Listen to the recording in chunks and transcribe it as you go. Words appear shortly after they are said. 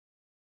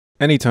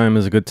Anytime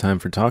is a good time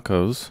for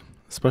tacos,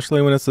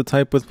 especially when it's the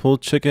type with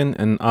pulled chicken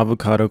and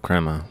avocado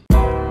crema.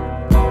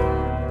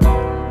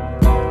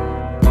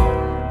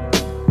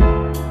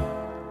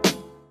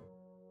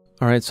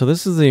 Alright, so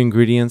this is the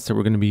ingredients that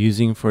we're going to be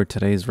using for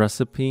today's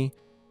recipe.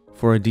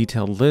 For a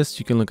detailed list,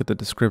 you can look at the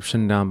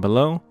description down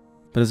below.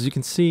 But as you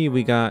can see,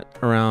 we got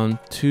around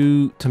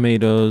 2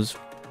 tomatoes,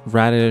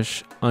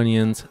 radish,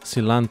 onions,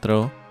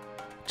 cilantro,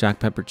 jack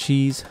pepper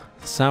cheese,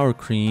 sour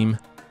cream,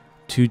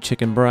 2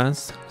 chicken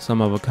breasts,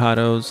 some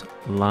avocados,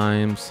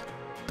 limes,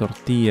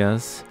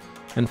 tortillas,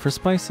 and for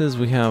spices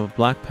we have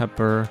black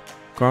pepper,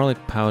 garlic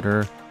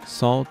powder,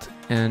 salt,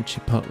 and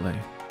chipotle.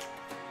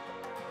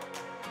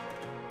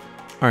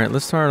 Alright,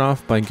 let's start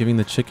off by giving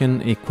the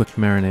chicken a quick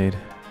marinade.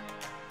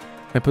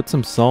 I put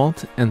some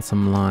salt and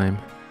some lime.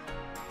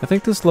 I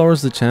think this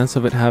lowers the chance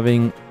of it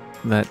having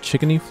that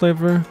chickeny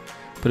flavor,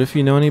 but if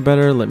you know any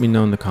better, let me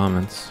know in the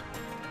comments.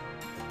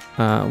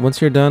 Once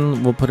you're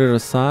done, we'll put it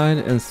aside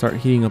and start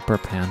heating up our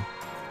pan.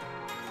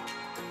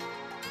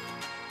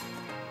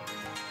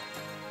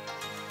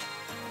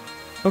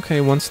 Okay,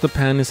 once the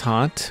pan is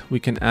hot, we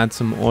can add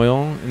some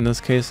oil. In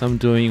this case, I'm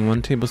doing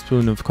 1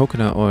 tablespoon of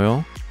coconut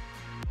oil.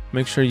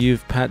 Make sure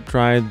you've pat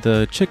dried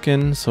the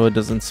chicken so it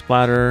doesn't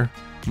splatter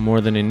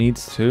more than it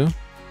needs to.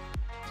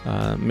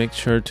 Make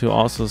sure to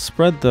also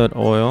spread the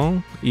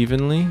oil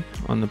evenly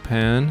on the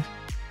pan.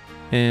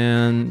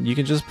 And you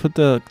can just put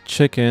the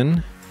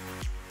chicken.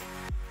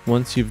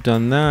 Once you've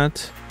done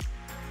that,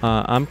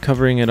 I'm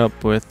covering it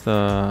up with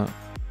a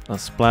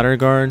splatter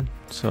guard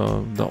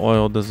so the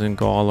oil doesn't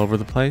go all over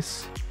the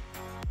place.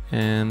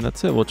 And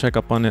that's it. We'll check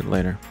up on it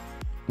later.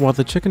 While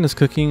the chicken is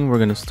cooking, we're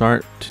going to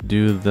start to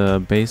do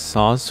the base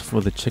sauce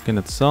for the chicken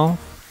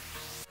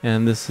itself.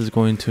 And this is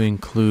going to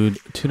include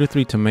 2 to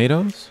 3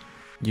 tomatoes.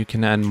 You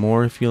can add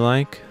more if you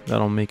like.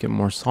 That'll make it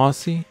more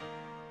saucy.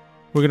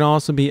 We're going to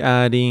also be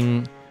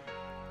adding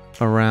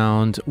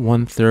around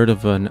 1/3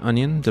 of an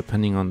onion,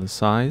 depending on the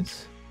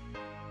size.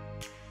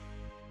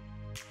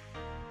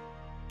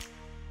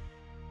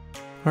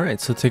 Alright,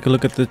 so take a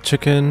look at the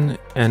chicken,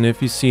 and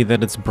if you see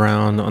that it's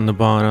brown on the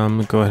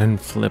bottom, go ahead and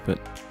flip it.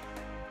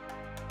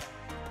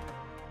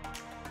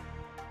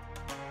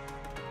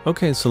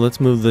 Okay, so let's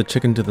move the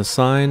chicken to the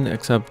side,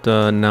 except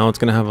now it's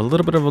going to have a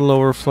little bit of a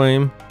lower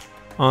flame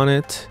on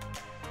it.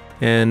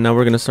 And now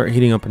we're going to start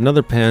heating up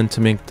another pan to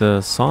make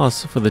the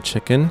sauce for the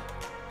chicken.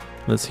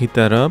 Let's heat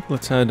that up.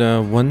 Let's add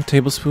 1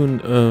 tablespoon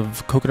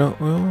of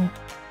coconut oil.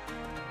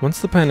 Once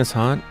the pan is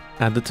hot,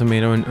 add the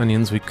tomato and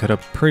onions we cut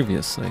up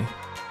previously.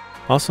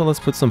 Also,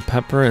 let's put some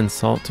pepper and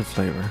salt to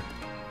flavor.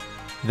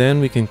 Then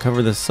we can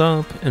cover this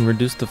up and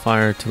reduce the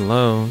fire to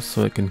low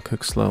so it can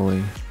cook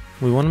slowly.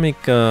 We want to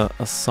make a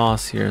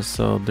sauce here,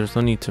 so there's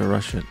no need to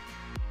rush it.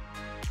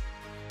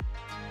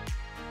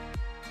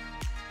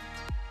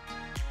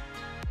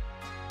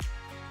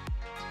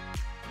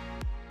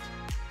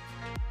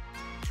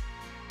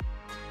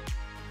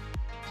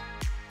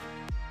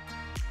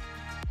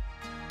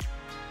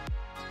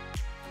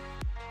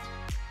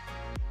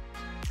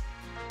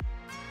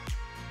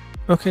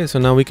 Okay, so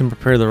now we can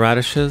prepare the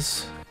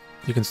radishes.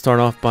 You can start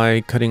off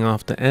by cutting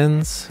off the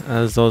ends,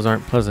 as those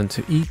aren't pleasant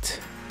to eat.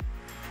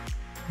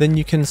 Then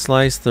you can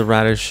slice the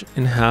radish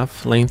in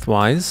half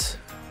lengthwise,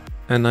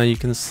 and now you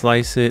can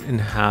slice it in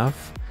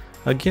half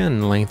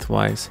again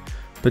lengthwise,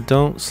 but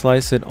don't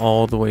slice it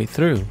all the way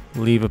through.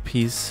 Leave a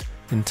piece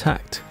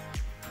intact.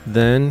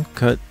 Then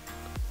cut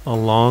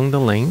along the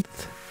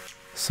length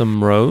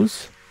some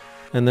rows,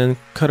 and then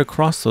cut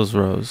across those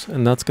rows,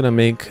 and that's going to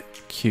make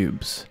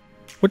cubes.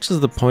 Which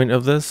is the point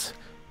of this,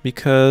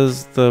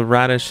 because the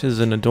radish is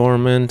an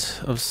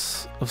adornment of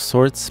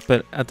sorts,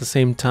 but at the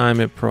same time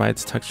it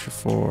provides texture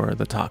for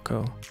the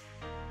taco.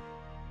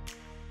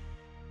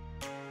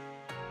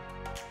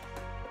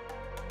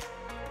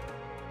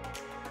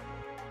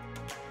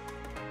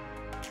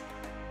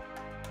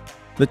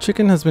 The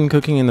chicken has been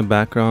cooking in the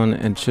background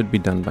and should be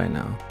done by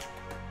now.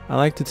 I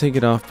like to take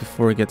it off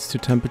before it gets to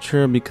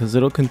temperature because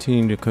it'll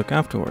continue to cook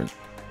afterward.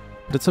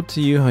 But it's up to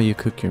you how you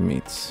cook your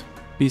meats.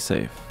 Be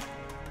safe.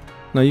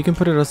 Now you can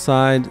put it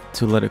aside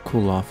to let it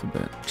cool off a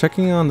bit.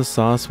 Checking on the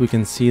sauce, we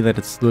can see that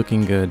it's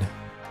looking good.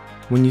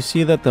 When you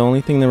see that the only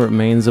thing that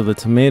remains of the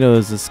tomato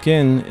is the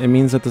skin, it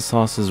means that the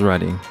sauce is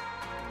ready.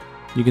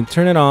 You can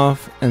turn it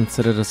off and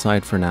set it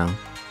aside for now.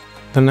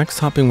 The next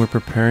topping we're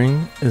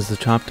preparing is the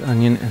chopped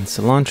onion and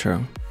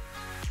cilantro.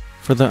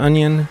 For the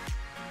onion,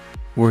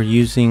 we're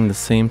using the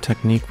same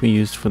technique we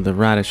used for the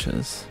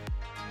radishes.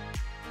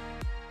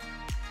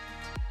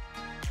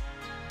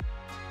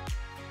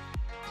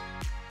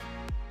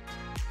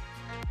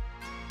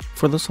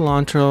 For the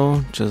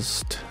cilantro,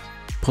 just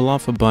pull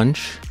off a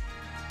bunch,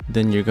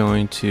 then you're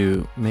going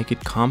to make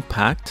it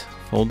compact,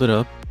 fold it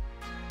up,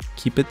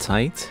 keep it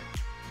tight,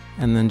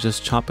 and then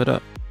just chop it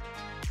up.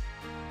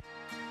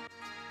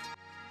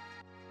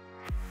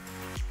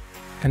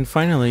 And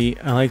finally,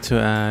 I like to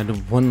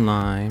add 1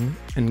 lime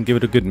and give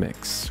it a good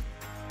mix.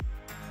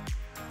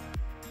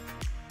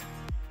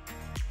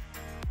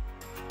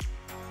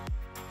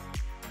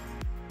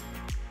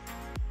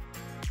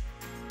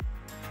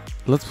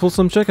 Let's pull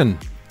some chicken.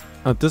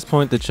 At this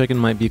point, the chicken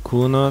might be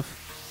cool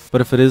enough,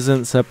 but if it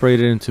isn't, separate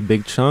it into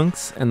big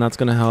chunks, and that's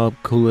gonna help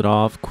cool it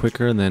off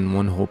quicker than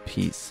one whole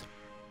piece.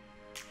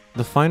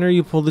 The finer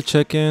you pull the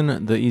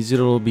chicken, the easier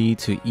it'll be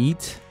to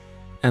eat,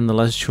 and the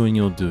less chewing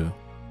you'll do.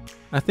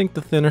 I think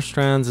the thinner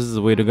strands is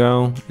the way to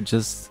go.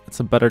 It's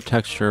a better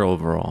texture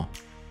overall.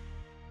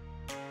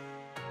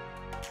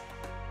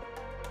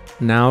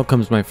 Now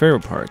comes my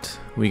favorite part.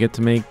 We get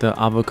to make the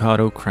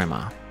avocado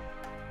crema.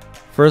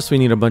 First, we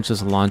need a bunch of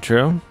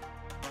cilantro.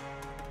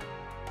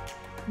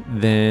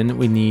 Then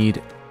we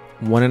need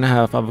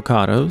 1.5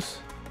 avocados,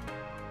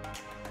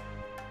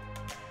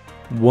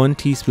 1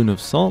 teaspoon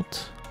of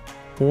salt,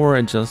 or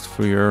adjust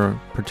for your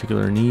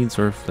particular needs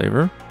or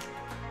flavor,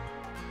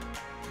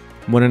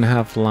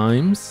 1.5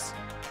 limes,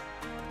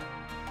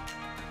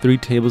 3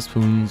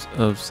 tablespoons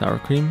of sour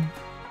cream.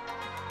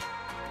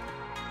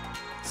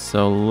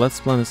 So let's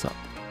blend this up.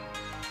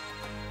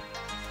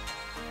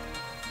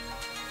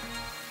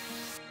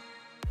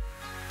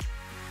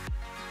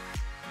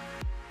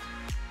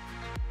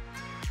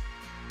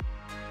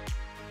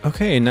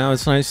 Okay, now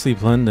it's nicely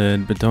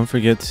blended, but don't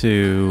forget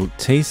to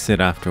taste it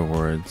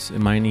afterwards. It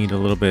might need a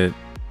little bit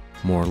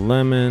more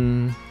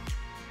lemon,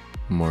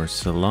 more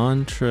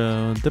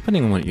cilantro,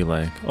 depending on what you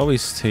like.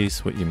 Always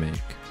taste what you make.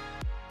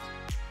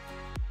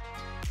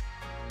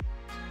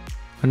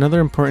 Another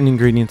important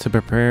ingredient to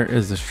prepare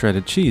is the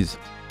shredded cheese.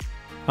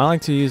 I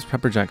like to use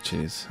pepper jack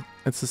cheese.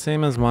 It's the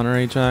same as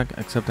Monterey Jack,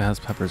 except it has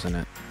peppers in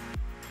it.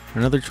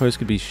 Another choice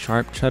could be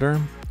sharp cheddar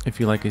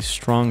if you like a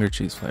stronger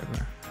cheese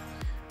flavor.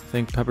 I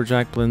think pepper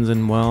jack blends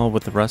in well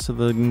with the rest of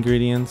the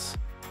ingredients,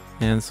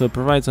 and so it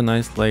provides a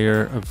nice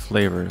layer of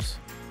flavors.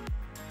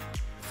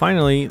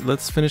 Finally,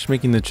 let's finish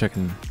making the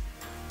chicken.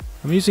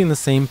 I'm using the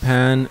same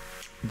pan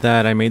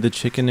that I made the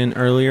chicken in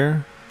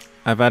earlier.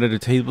 I've added a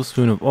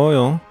tablespoon of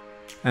oil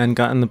and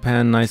gotten the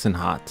pan nice and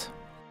hot.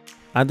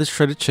 Add the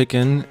shredded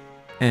chicken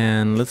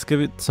and let's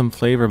give it some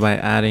flavor by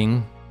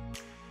adding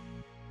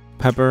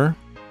pepper,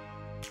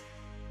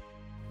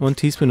 1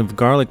 teaspoon of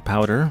garlic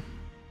powder,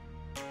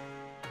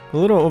 a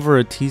little over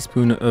a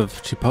teaspoon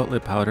of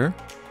chipotle powder,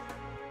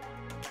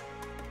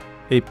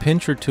 a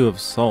pinch or 2 of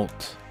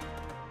salt.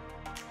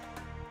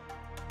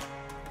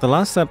 The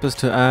last step is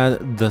to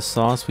add the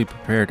sauce we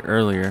prepared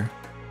earlier.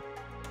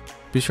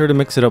 Be sure to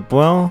mix it up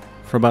well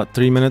for about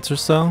 3 minutes or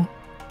so.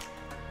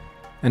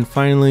 And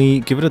finally,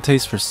 give it a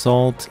taste for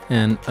salt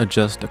and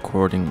adjust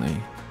accordingly.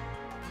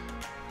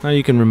 Now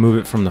you can remove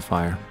it from the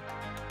fire.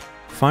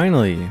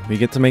 Finally, we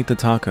get to make the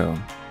taco.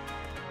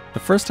 The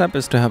first step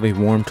is to have a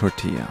warm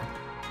tortilla.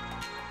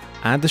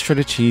 Add the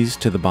shredded cheese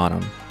to the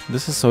bottom.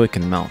 This is so it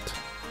can melt.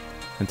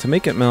 And to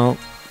make it melt,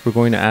 we're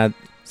going to add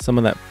some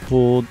of that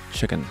pulled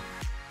chicken.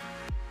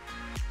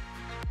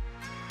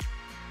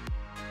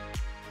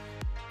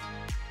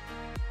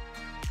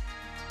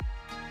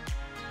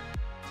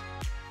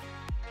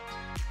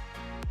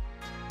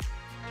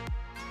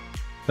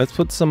 Let's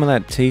put some of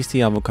that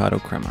tasty avocado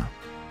crema.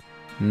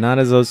 Not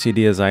as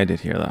OCD as I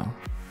did here though.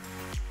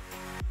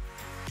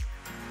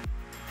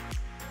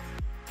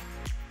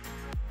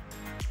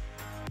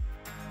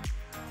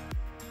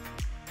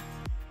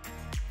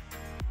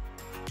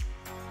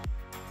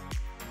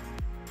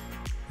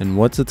 And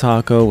what's a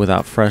taco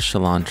without fresh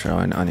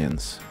cilantro and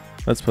onions?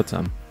 Let's put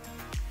some.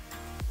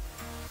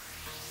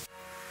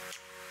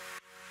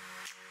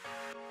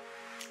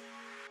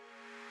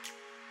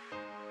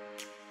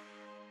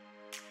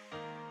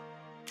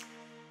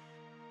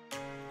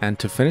 And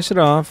to finish it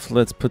off,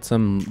 let's put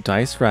some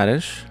diced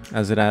radish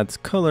as it adds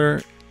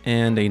color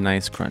and a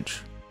nice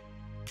crunch.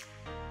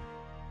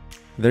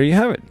 There you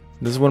have it.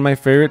 This is one of my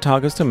favorite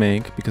tacos to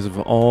make because of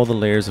all the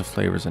layers of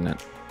flavors in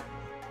it.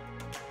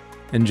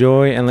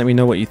 Enjoy and let me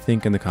know what you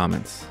think in the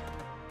comments.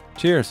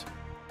 Cheers!